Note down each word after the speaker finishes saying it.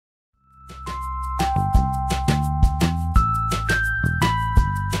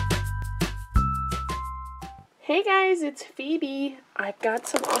Hey guys, it's Phoebe. I've got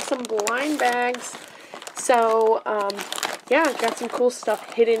some awesome blind bags. So, yeah, I've got some cool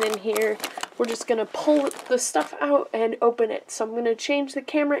stuff hidden in here. We're just gonna pull the stuff out and open it. So I'm gonna change the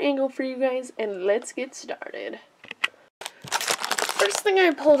camera angle for you guys and let's get started. First thing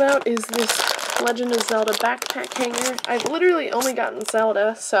I pulled out is this Legend of Zelda backpack hanger. I've literally only gotten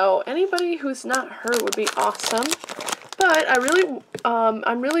Zelda, so anybody who's not her would be awesome. But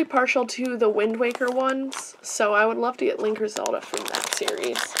I'm really partial to the Wind Waker ones, so I would love to get Link or Zelda from that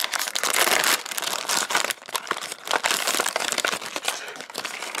series.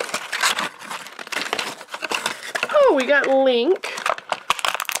 Oh, we got Link.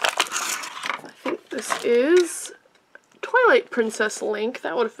 I think this is Twilight Princess Link.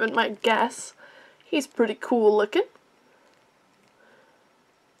 That would have been my guess. He's pretty cool looking.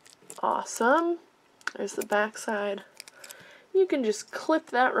 Awesome. There's the backside. You can just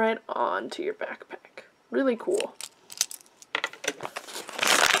clip that right onto your backpack. Really cool.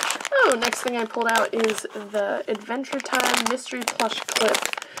 Oh, next thing I pulled out is the Adventure Time Mystery Plush Clip.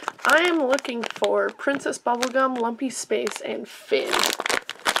 I am looking for Princess Bubblegum, Lumpy Space, and Finn.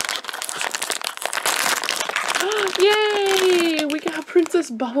 Yay! We got Princess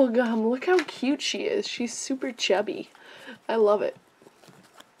Bubblegum. Look how cute she is. She's super chubby. I love it.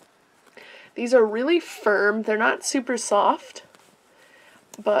 These are really firm. They're not super soft,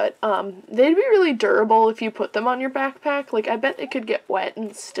 but they'd be really durable if you put them on your backpack. Like, I bet they could get wet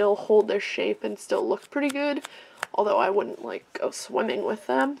and still hold their shape and still look pretty good. Although I wouldn't, like, go swimming with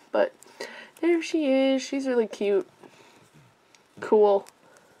them. But there she is. She's really cute. Cool.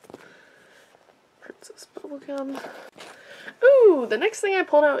 Princess Bubblegum. Ooh, the next thing I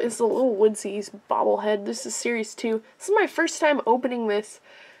pulled out is the Little Woodsies bobblehead. This is Series 2. This is my first time opening this.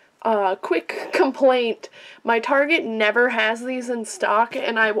 Quick complaint. My Target never has these in stock,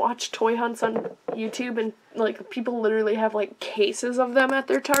 and I watch toy hunts on YouTube, and like people literally have like cases of them at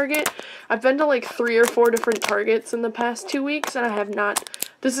their Target. I've been to like 3 or 4 different Targets in the past 2 weeks, and I have not.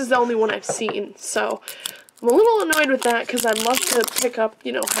 This is the only one I've seen, so I'm a little annoyed with that because I'd love to pick up,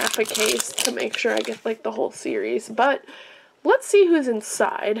 you know, half a case to make sure I get like the whole series. But let's see who's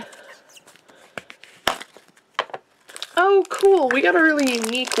inside. Oh, cool. We got a really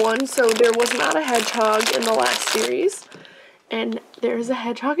unique one. So there was not a hedgehog in the last series. And there's a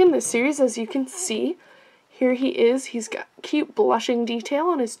hedgehog in this series, as you can see. Here he is. He's got cute blushing detail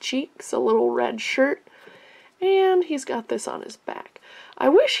on his cheeks, a little red shirt, and he's got this on his back. I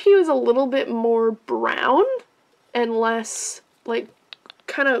wish he was a little bit more brown and less, like,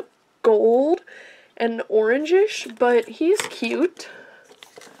 kind of gold and orangish, but he's cute.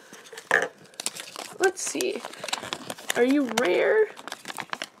 Let's see. Are you rare?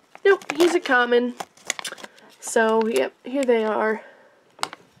 Nope, he's a common. So, yep, here they are.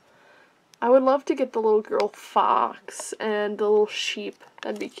 I would love to get the little girl fox and the little sheep.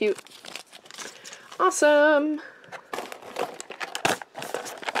 That'd be cute. Awesome!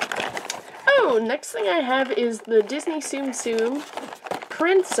 Oh, next thing I have is the Disney Tsum Tsum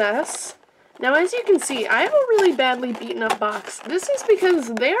Princess. Now, as you can see, I have a really badly beaten up box. This is because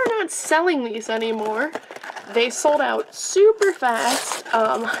they are not selling these anymore. They sold out super fast.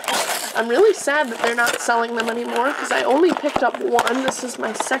 I'm really sad that they're not selling them anymore because I only picked up one. This is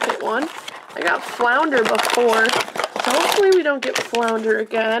my second one. I got Flounder before, so hopefully we don't get Flounder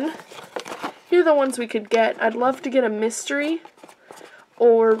again. Here are the ones we could get. I'd love to get a Mystery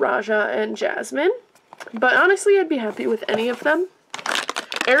or Raja and Jasmine, but honestly I'd be happy with any of them.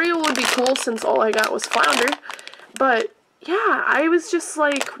 Ariel would be cool since all I got was Flounder, but yeah, I was just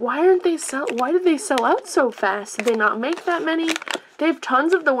like, why did they sell out so fast? Did they not make that many? They have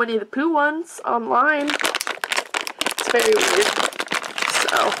tons of the Winnie the Pooh ones online. It's very weird.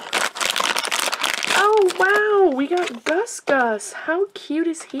 So. Oh, wow, we got Gus Gus. How cute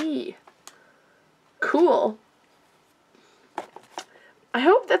is he? Cool. I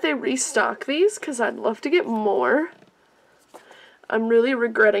hope that they restock these, because I'd love to get more. I'm really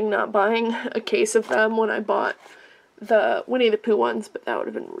regretting not buying a case of them when I bought the Winnie the Pooh ones, but that would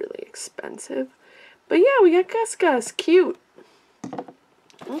have been really expensive. But yeah, we got Gus Gus. Cute.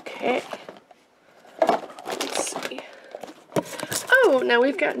 Okay. Let's see. Oh, now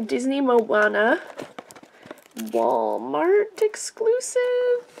we've got Disney Moana. Walmart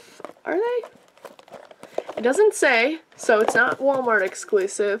exclusive? Are they? It doesn't say, so it's not Walmart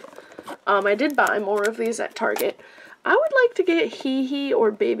exclusive. I did buy more of these at Target. I would like to get Hee Hee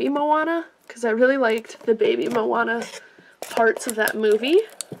or Baby Moana, because I really liked the Baby Moana parts of that movie.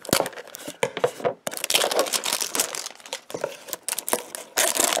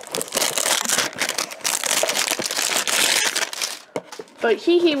 But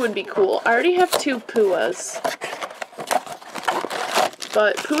Hee Hee would be cool. I already have 2 Puas.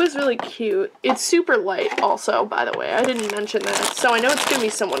 But Pooh is really cute. It's super light also, by the way. I didn't mention that. So I know it's going to be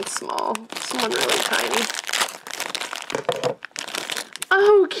someone small. Someone really tiny.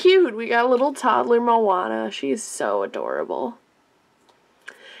 Oh, cute! We got a little toddler Moana. She's so adorable.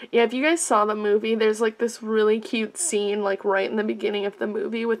 Yeah, if you guys saw the movie, there's like this really cute scene like right in the beginning of the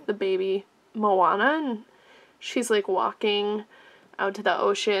movie with the baby Moana, and she's like walking out to the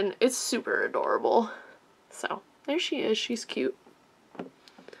ocean. It's super adorable. So, there she is. She's cute.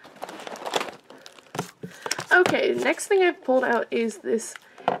 Okay, next thing I've pulled out is this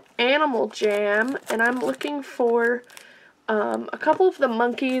Animal Jam, and I'm looking for a couple of the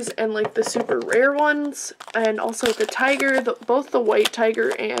monkeys and like the super rare ones, and also the tiger, both the white tiger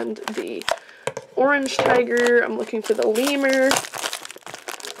and the orange tiger. I'm looking for the lemur.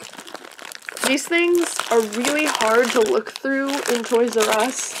 These things are really hard to look through in Toys R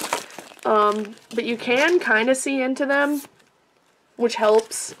Us, but you can kind of see into them, which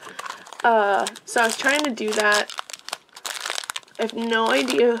helps. So I was trying to do that. I have no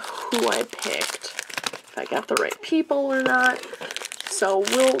idea who I picked, if I got the right people or not. So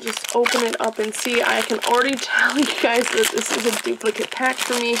we'll just open it up and see. I can already tell you guys that this is a duplicate pack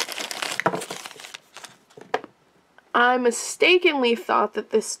for me. I mistakenly thought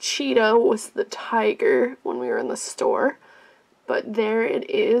that this cheetah was the tiger when we were in the store. But there it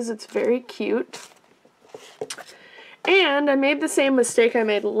is. It's very cute. And I made the same mistake I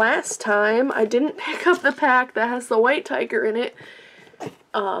made last time. I didn't pick up the pack that has the white tiger in it.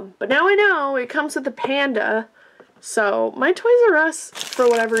 But now I know it comes with the panda. So my Toys R Us, for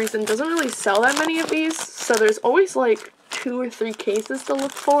whatever reason, doesn't really sell that many of these. So there's always like 2 or 3 cases to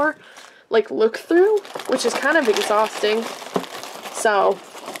look for. Like look through, which is kind of exhausting. So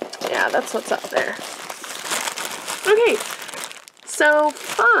yeah, that's what's up there. Okay. So,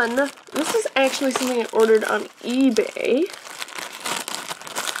 fun. This is actually something I ordered on eBay.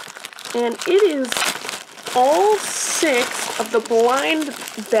 And it is all 6 of the blind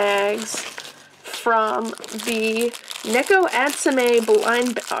bags from the Neko Atsume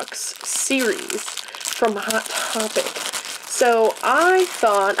Blind Box series from Hot Topic. So, I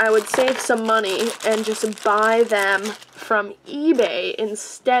thought I would save some money and just buy them from eBay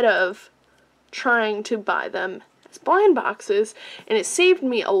instead of trying to buy them blind boxes, and it saved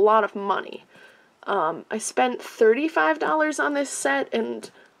me a lot of money. I spent $35 on this set, and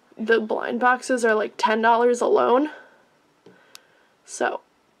the blind boxes are like $10 alone. So,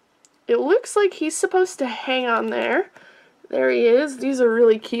 it looks like he's supposed to hang on there. There he is. These are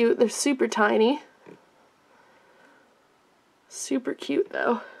really cute. They're super tiny. Super cute,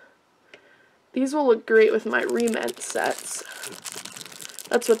 though. These will look great with my Re-Ment sets.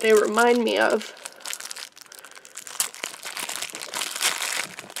 That's what they remind me of.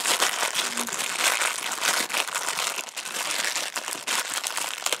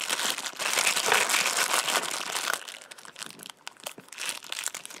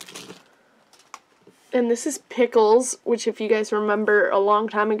 And this is Pickles, which if you guys remember a long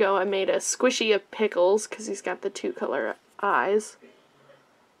time ago I made a squishy of Pickles because he's got the 2 color eyes.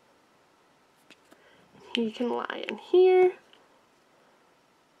 He can lie in here.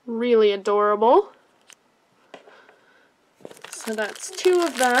 Really adorable. So that's 2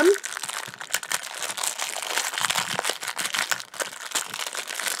 of them.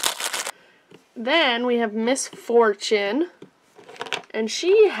 Then we have Miss Fortune. And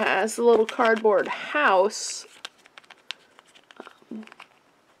she has a little cardboard house.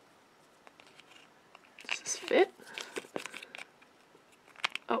 Does this fit?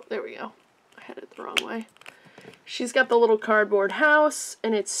 Oh, there we go. I had it the wrong way. She's got the little cardboard house,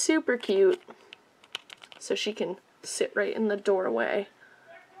 and it's super cute. So she can sit right in the doorway.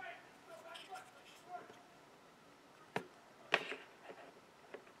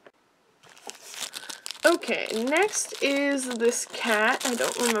 Okay, next is this cat. I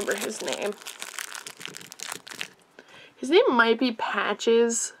don't remember his name. His name might be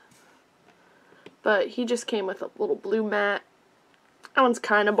Patches, but he just came with a little blue mat. That one's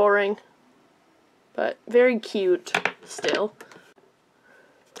kind of boring, but very cute still.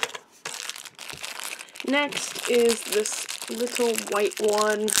 Next is this little white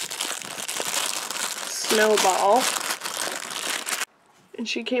one, Snowball. And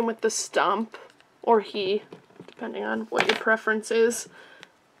she came with the stump. Or he, depending on what your preference is.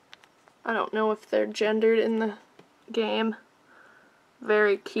 I don't know if they're gendered in the game.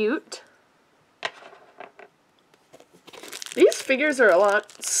 Very cute. These figures are a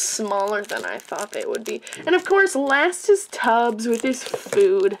lot smaller than I thought they would be. And of course, last is Tubbs with his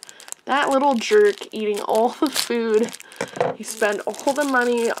food. That little jerk eating all the food. He spent all the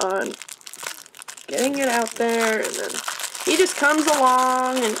money on getting it out there and then he just comes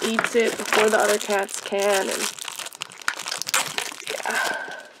along and eats it before the other cats can, and yeah.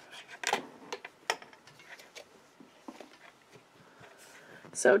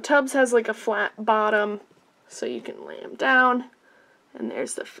 So Tubbs has like a flat bottom, so you can lay him down, and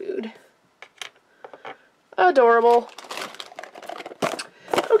there's the food. Adorable.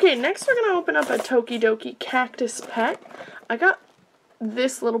 Okay, next we're gonna open up a Tokidoki cactus pet. I got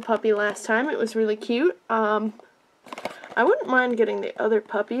this little puppy last time. It was really cute. I wouldn't mind getting the other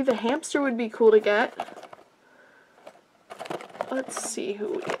puppy. The hamster would be cool to get. Let's see who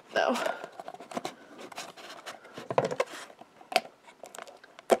we get though.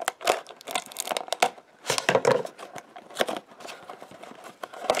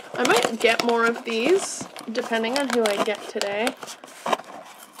 I might get more of these, depending on who I get today.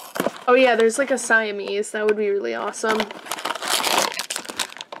 Oh yeah, there's like a Siamese. That would be really awesome.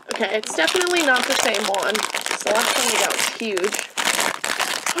 Okay, it's definitely not the same one. The last one we got was huge.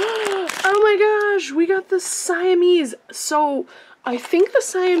 Oh my gosh, we got the Siamese. So, I think the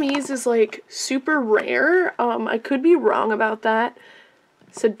Siamese is like super rare. I could be wrong about that.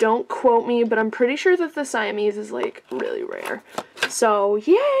 So don't quote me, but I'm pretty sure that the Siamese is like really rare. So,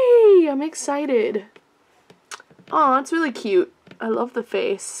 yay! I'm excited. Aw, it's really cute. I love the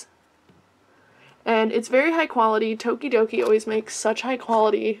face. And it's very high quality. Tokidoki always makes such high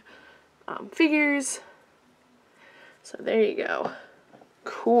quality figures. So there you go.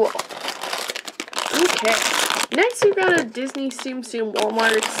 Cool. Okay. Next we've got a Disney Tsum Tsum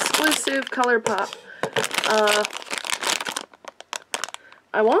Walmart exclusive Color Pop.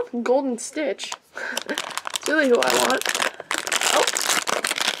 I want Golden Stitch. That's really who I want. Oh,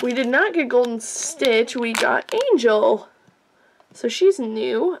 we did not get Golden Stitch. We got Angel. So she's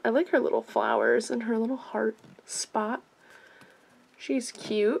new. I like her little flowers and her little heart spot. She's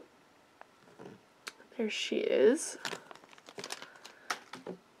cute. There she is.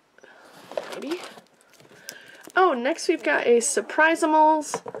 Alrighty. Oh, next we've got a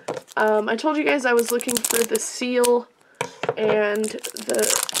Surprizamals. I told you guys I was looking for the seal and the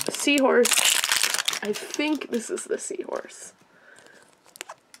seahorse. I think this is the seahorse.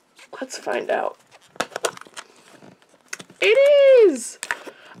 Let's find out. It is!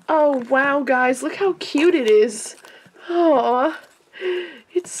 Oh, wow, guys. Look how cute it is. Aww.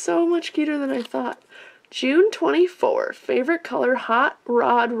 It's so much cuter than I thought. June 24. Favorite color, Hot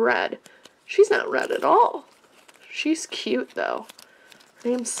Rod Red. She's not red at all. She's cute, though. Her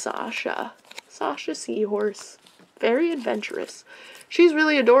name's Sasha. Sasha Seahorse. Very adventurous. She's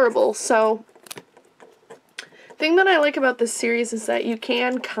really adorable, so the thing that I like about this series is that you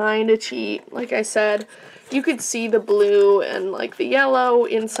can kind of cheat. Like I said, you could see the blue and like the yellow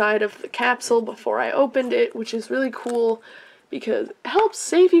inside of the capsule before I opened it, which is really cool because it helps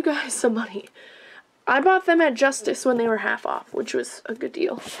save you guys some money. I bought them at Justice when they were half off, which was a good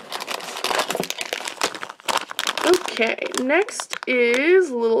deal. Okay, next is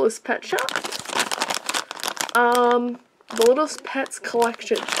Littlest Pet Shop. The Littlest Pets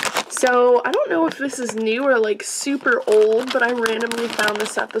collection. So, I don't know if this is new or like super old, but I randomly found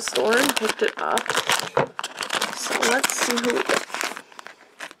this at the store and picked it up. So, let's see who we get.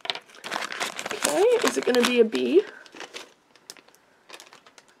 Okay, is it going to be a bee?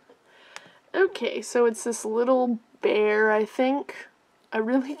 Okay, so it's this little bear, I think. I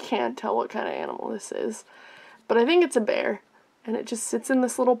really can't tell what kind of animal this is. But I think it's a bear. And it just sits in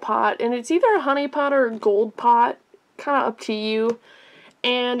this little pot. And it's either a honey pot or a gold pot. Kind of up to you.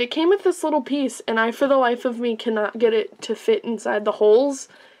 And it came with this little piece. And I, for the life of me, cannot get it to fit inside the holes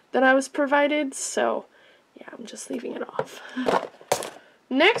that I was provided. So, yeah, I'm just leaving it off.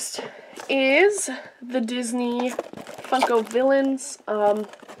 Next is the Disney Funko Villains.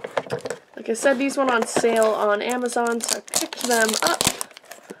 Like I said, these went on sale on Amazon, so I picked them up.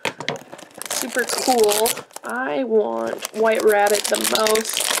 Super cool. I want White Rabbit the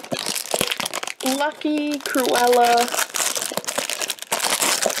most. Lucky, Cruella.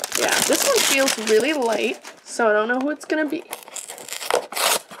 Yeah, this one feels really light, so I don't know who it's gonna be.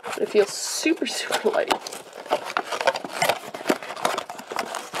 But it feels super, super light.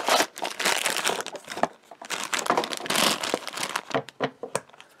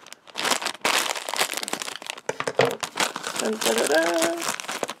 Dun, da, da, da.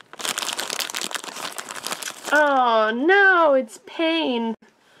 Oh no, it's Pain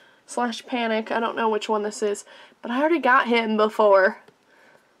 / Panic. I don't know which one this is, but I already got him before.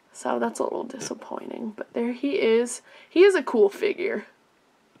 So that's a little disappointing, but there he is. He is a cool figure.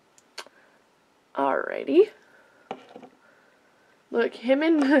 Alrighty. Look, him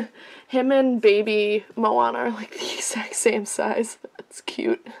and baby Moana are like the exact same size. That's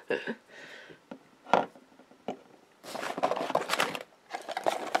cute.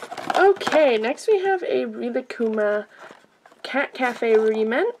 Okay, next we have a Rilakkuma Cat Cafe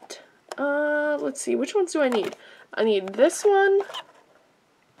Re-Ment. Let's see, which ones do I need? I need this one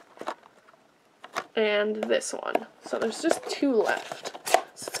and this one. So there's just 2 left.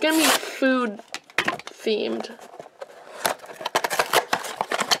 So it's gonna be food themed.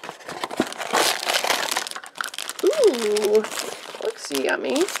 Ooh, looks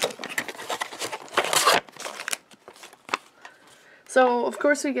yummy. So, of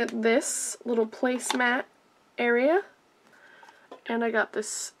course, we get this little placemat area. And I got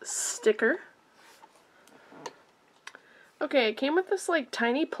this sticker. Okay, it came with this, like,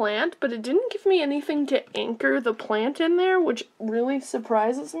 tiny plant, but it didn't give me anything to anchor the plant in there, which really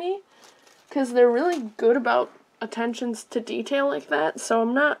surprises me. Because they're really good about attentions to detail like that, so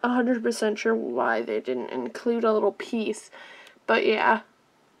I'm not 100% sure why they didn't include a little piece. But yeah.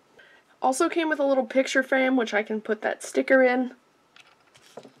 Also came with a little picture frame, which I can put that sticker in.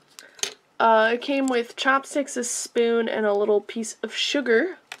 It came with chopsticks, a spoon, and a little piece of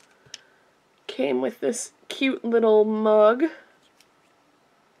sugar. Came with this cute little mug.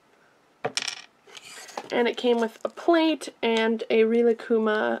 And it came with a plate and a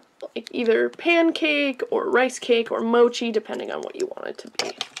Rilakkuma, like either pancake or rice cake or mochi, depending on what you want it to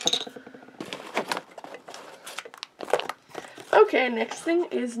be. Okay, next thing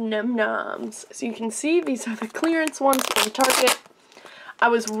is Num Noms. So you can see these are the clearance ones from Target. I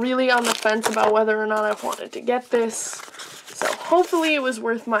was really on the fence about whether or not I wanted to get this, so hopefully it was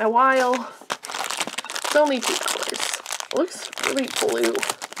worth my while. It's only $2. It looks really blue.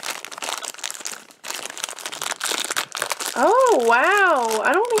 Oh wow!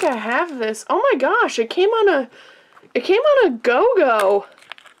 I don't think I have this. Oh my gosh! It came on a go-go.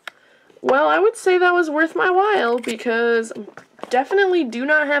 Well, I would say that was worth my while because I definitely do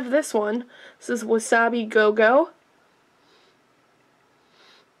not have this one. This is Wasabi Go-Go.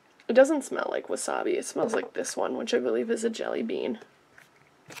 It doesn't smell like wasabi, it smells like this one, which I believe is a jelly bean.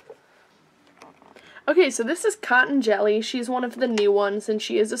 Okay, so this is Cotton Jelly. She's one of the new ones, and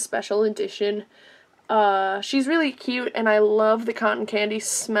she is a special edition. She's really cute, and I love the cotton candy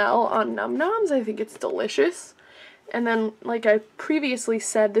smell on Num Noms. I think it's delicious. And then, like I previously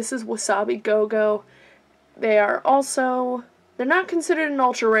said, this is Wasabi Go-Go. They are also... They're not considered an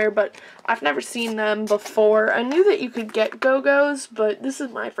ultra rare, but I've never seen them before. I knew that you could get Go-Go's, but this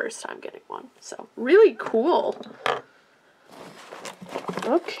is my first time getting one. So, really cool.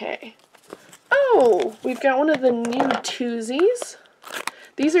 Okay. Oh, we've got one of the new Twosies.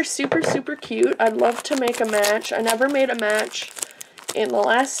 These are super, super cute. I'd love to make a match. I never made a match in the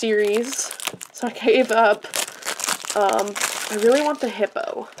last series, so I gave up. I really want the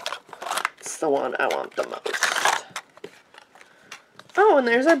hippo. It's the one I want the most. Oh, and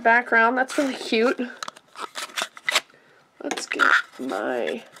there's our background. That's really cute. Let's get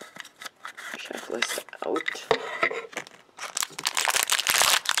my checklist out.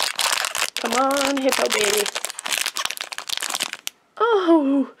 Come on, hippo baby.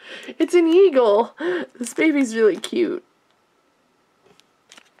 Oh, it's an eagle. This baby's really cute.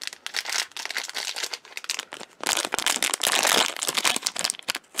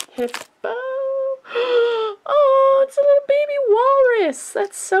 Hippo. Oh, it's a little baby walrus.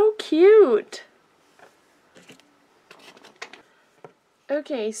 That's so cute.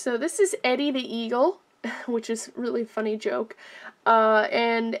 Okay, so this is Eddie the eagle, which is a really funny joke.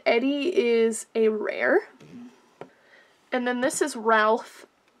 And Eddie is a rare. And then this is Ralph,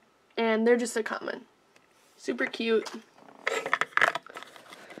 and they're just a common. Super cute.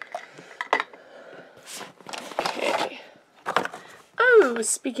 Okay. Oh,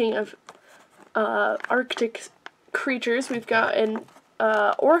 speaking of Arctic creatures, we've got an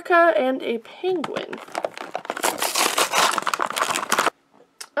orca and a penguin.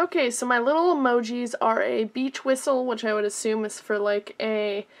 Okay, so my little emojis are a beach whistle, which I would assume is for like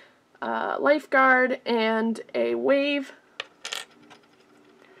a lifeguard, and a wave.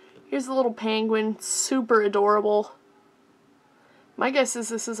 Here's a little penguin, super adorable. My guess is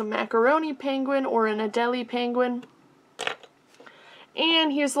this is a macaroni penguin or an Adelie penguin.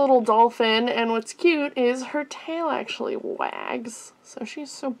 And here's a little dolphin, and what's cute is her tail actually wags. So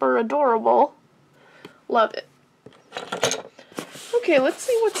she's super adorable. Love it. Okay, let's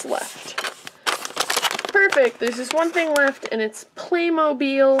see what's left. Perfect, there's just one thing left, and it's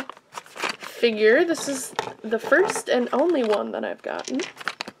Playmobil figure. This is the first and only one that I've gotten.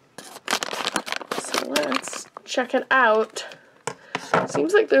 So let's check it out.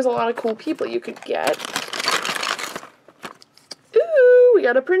 Seems like there's a lot of cool people you could get. Ooh, we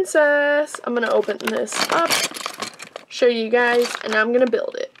got a princess. I'm gonna open this up, show you guys, and I'm gonna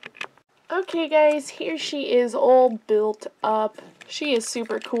build it. Okay guys, here she is all built up. She is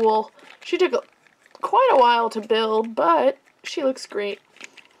super cool. She took quite a while to build, but she looks great.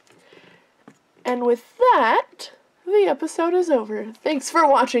 And with that, the episode is over. Thanks for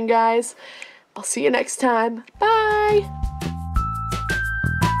watching, guys. I'll see you next time. Bye!